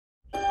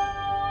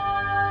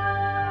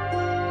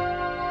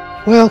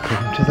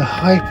Welcome to the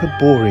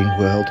hyper-boring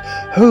world,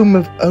 home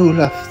of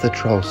Olaf the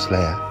Troll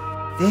Slayer.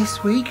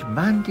 This week,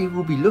 Mandy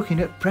will be looking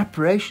at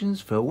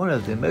preparations for one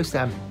of the most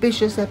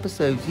ambitious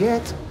episodes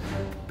yet.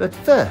 But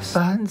first,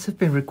 fans have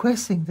been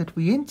requesting that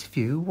we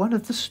interview one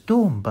of the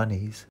Storm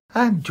Bunnies.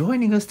 And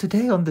joining us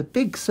today on the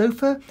big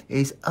sofa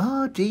is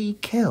R.D.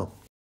 Kill.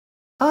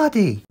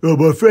 R.D. Oh,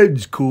 my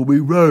friends call me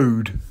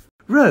Road.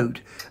 Road,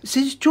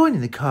 since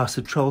joining the cast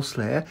of Troll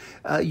Slayer,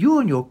 you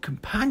and your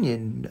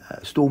companion,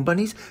 Storm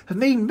Bunnies, have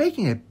been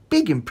making a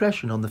big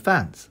impression on the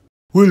fans.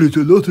 Well, there's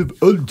a lot of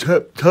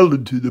untapped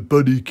talent in the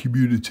bunny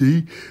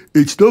community.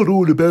 It's not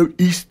all about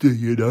Easter,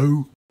 you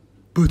know.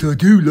 But I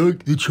do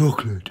like the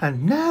chocolate.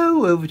 And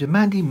now over to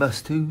Mandy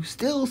Must, who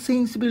still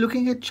seems to be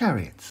looking at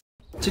chariots.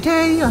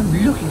 Today I'm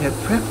looking at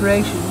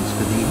preparations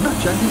for the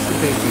much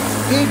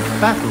anticipated big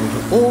battle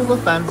that all the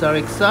fans are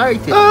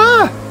excited.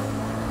 Ah!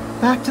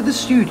 Back to the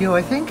studio,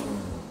 I think.